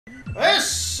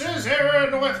This is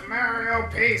Aaron with Mario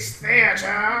Peace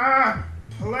Theater,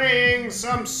 playing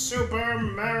some Super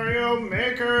Mario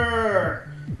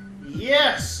Maker.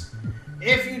 Yes,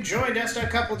 if you joined us a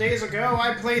couple days ago,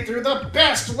 I played through the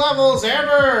best levels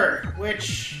ever,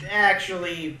 which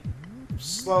actually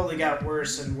slowly got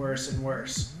worse and worse and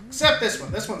worse. Except this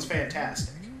one. This one's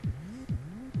fantastic.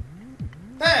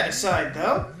 That aside,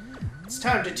 though, it's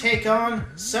time to take on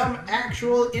some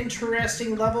actual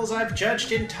interesting levels I've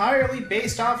judged entirely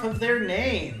based off of their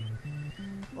name.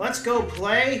 Let's go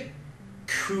play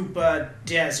Koopa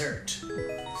Desert.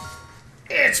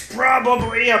 It's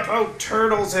probably about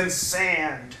turtles and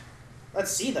sand.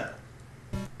 Let's see, though.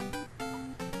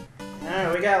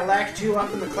 We got Lakitu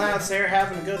up in the clouds there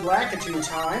having a good Lakitu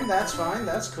time. That's fine,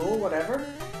 that's cool, whatever.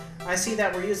 I see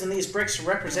that we're using these bricks to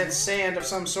represent sand of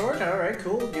some sort. Alright,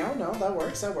 cool. No, that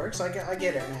works, that works. I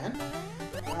get it, man.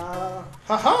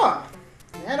 Haha!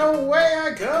 And away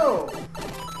I go!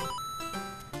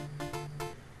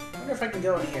 I wonder if I can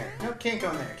go in here. Nope, can't go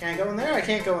in there. Can I go in there? I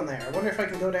can't go in there. I wonder if I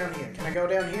can go down here. Can I go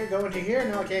down here? Go into here?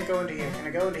 No, I can't go into here. Can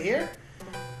I go into here?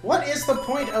 What is the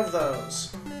point of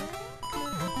those?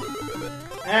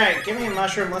 Alright, give me a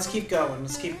mushroom. Let's keep going.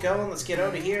 Let's keep going. Let's get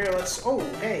out of here. Let's... Oh,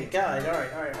 hey, guide.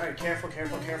 Alright. Careful.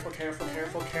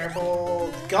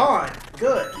 Gone.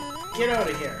 Good. Get out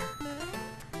of here.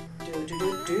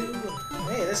 Do.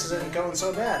 Hey, this isn't going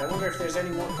so bad. I wonder if there's any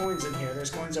more coins in here.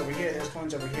 There's coins over here. There's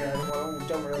coins over here. I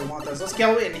don't really want those. Let's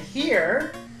go in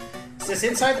here. Is this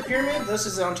inside the pyramid? This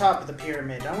is on top of the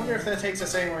pyramid. I wonder if that takes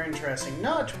us anywhere interesting.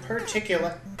 Not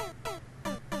particular...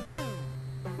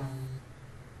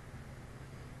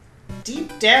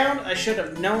 Deep down, I should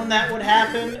have known that would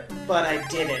happen, but I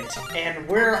didn't. And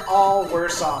we're all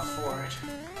worse off for it.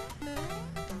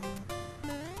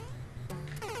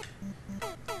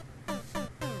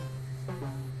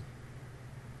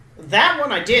 That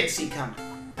one I did see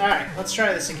coming. Alright, let's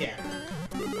try this again.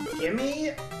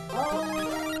 Gimme...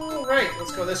 Oh, right,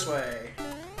 let's go this way.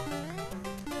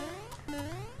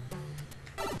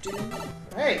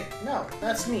 Hey, no,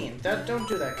 that's mean. Don't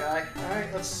do that, guy.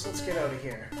 Alright, let's get out of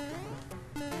here.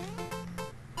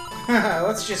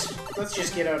 let's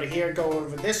just get out of here, go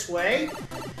over this way.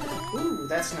 Ooh,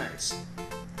 that's nice.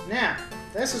 Now,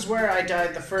 this is where I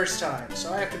died the first time,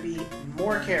 so I have to be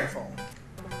more careful.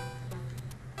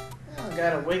 I've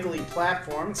got a wiggly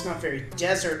platform. It's not very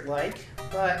desert-like,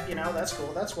 but, you know, that's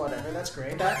cool. That's whatever. That's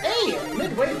great. Hey, a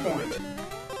midway point.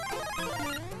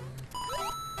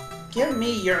 Give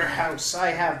me your house.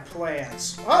 I have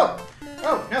plans. Oh,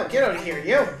 no, get out of here,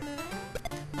 you.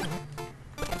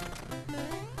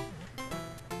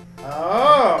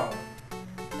 Oh!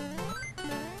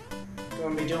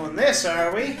 Gonna be doing this,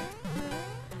 are we?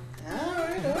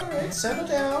 Alright, settle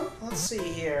down. Let's see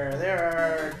here. There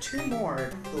are two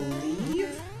more, I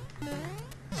believe.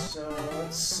 So,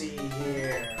 let's see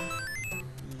here.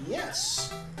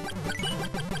 Yes!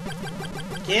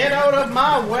 Get out of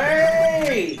my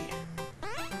way!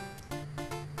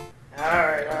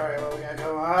 Alright, what we got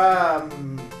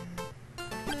going?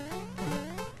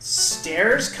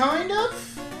 Stairs, kind of?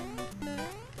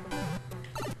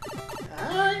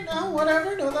 Alright, no,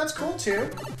 whatever. No, that's cool, too.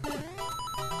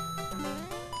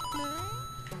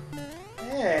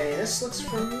 Hey, this looks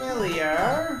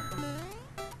familiar.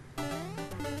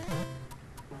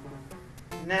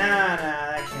 Nah,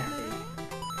 that can't be.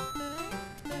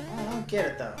 I don't get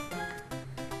it, though.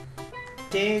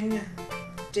 Ding.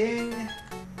 Ding.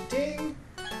 Ding.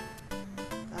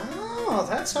 Oh,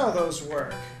 that's how those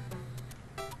work.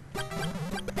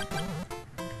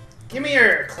 Give me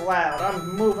your cloud.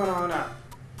 I'm moving on up.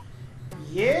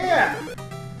 Yeah!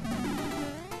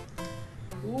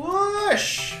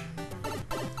 Whoosh!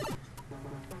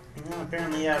 Well,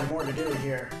 apparently you have more to do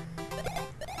here.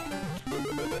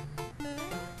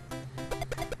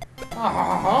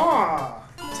 Ah,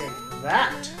 take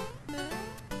that.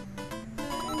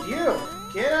 And you,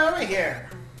 get out of here.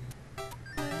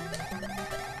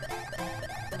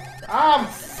 I'm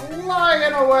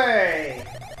flying away.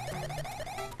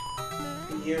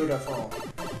 Beautiful.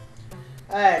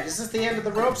 Alright, is this the end of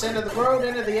the ropes, end of the road,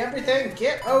 end of the everything?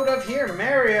 Get out of here,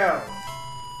 Mario!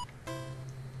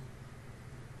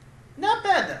 Not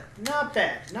bad, though. Not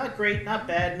bad. Not great, not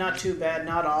bad, not too bad,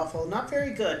 not awful, not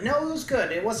very good. No, it was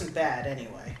good. It wasn't bad,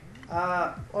 anyway.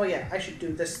 Oh yeah, I should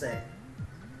do this thing.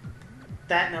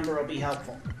 That number will be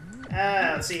helpful.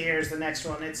 Let's see, here's the next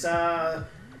one. It's,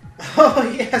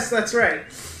 Oh, yes, that's right.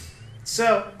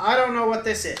 So, I don't know what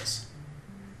this is.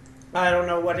 I don't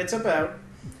know what it's about.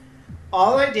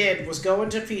 All I did was go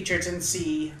into features and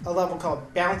see a level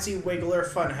called Bouncy Wiggler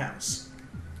FunHouse.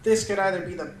 This could either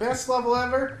be the best level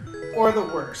ever or the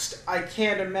worst. I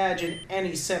can't imagine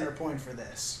any center point for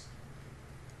this.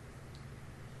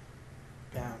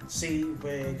 Bouncy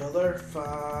Wiggler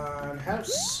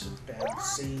FunHouse.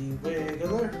 Bouncy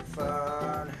Wiggler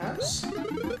FunHouse.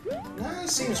 That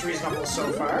seems reasonable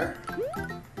so far.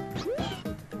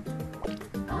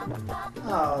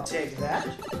 I'll take that.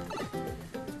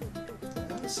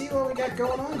 Let's see what we got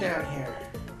going on down here.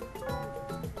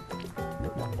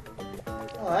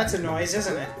 Oh, that's a noise,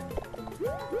 isn't it?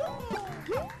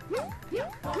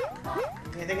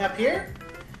 Anything up here?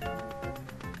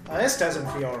 Oh, this doesn't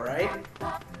feel right.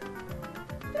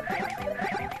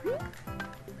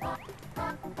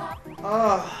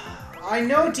 Oh, I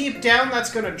know deep down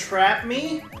that's gonna trap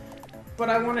me, but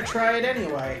I want to try it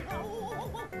anyway.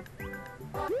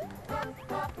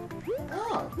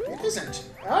 Oh, it isn't.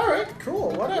 Alright, cool,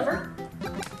 whatever.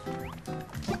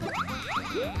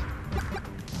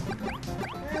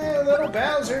 Hey, little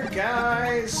Bowser,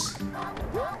 guys.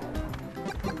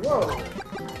 Whoa.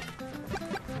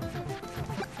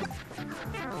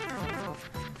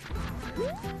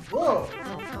 Whoa.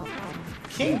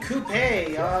 King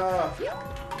Koopa,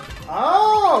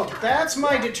 oh, that's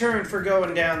my deterrent for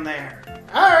going down there.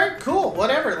 Alright, cool,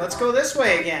 whatever. Let's go this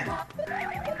way again.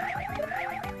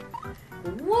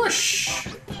 Whoosh!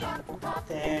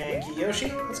 Thank you,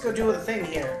 Yoshi. Let's go do the thing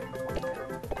here.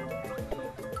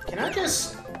 Can I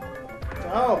just...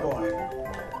 Oh, boy.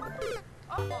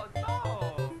 Oh,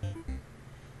 no.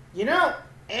 You know,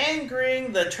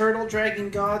 angering the turtle dragon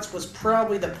gods was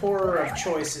probably the poorer of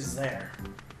choices there.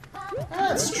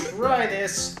 Let's try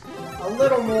this a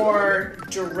little more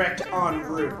direct en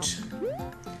route.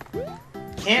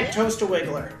 Can't toast a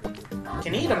wiggler.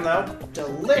 Can eat them, though.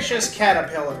 Delicious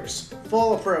caterpillars.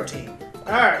 Full of protein.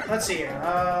 Alright, let's see here.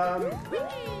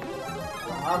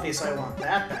 Obviously I want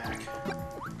that back.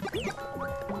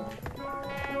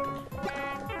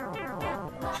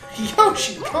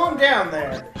 Yoshi, calm down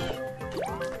there.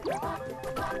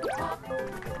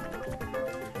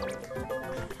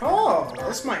 Oh,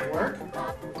 this might work.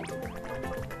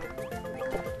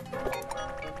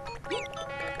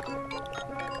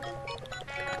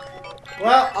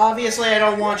 Well, obviously I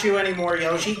don't want you anymore,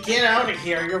 Yoshi. Get out of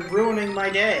here. You're ruining my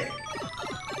day.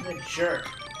 What a jerk.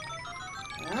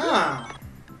 Oh.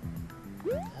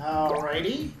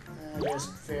 Alrighty.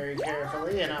 Just very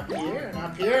carefully, and up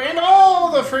here, and all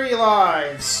the free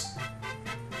lives!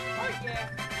 Oh yeah,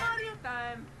 Mario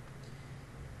time.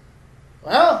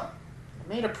 Well, I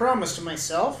made a promise to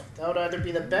myself. That would either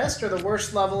be the best or the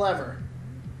worst level ever.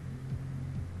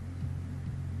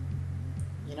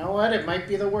 You know what? It might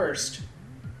be the worst.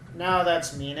 No,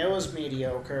 that's mean. It was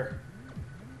mediocre.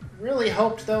 Really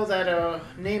hoped, though, that a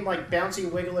name like Bouncy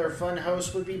Wiggler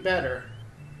FunHouse would be better.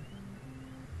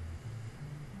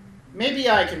 Maybe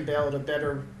I can build a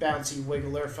better Bouncy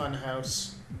Wiggler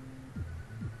FunHouse.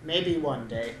 Maybe one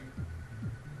day.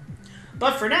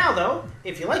 But for now, though,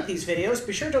 if you like these videos,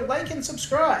 be sure to like and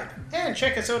subscribe. And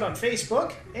check us out on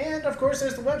Facebook. And, of course,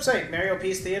 there's the website,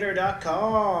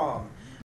 MarioPeaceTheater.com.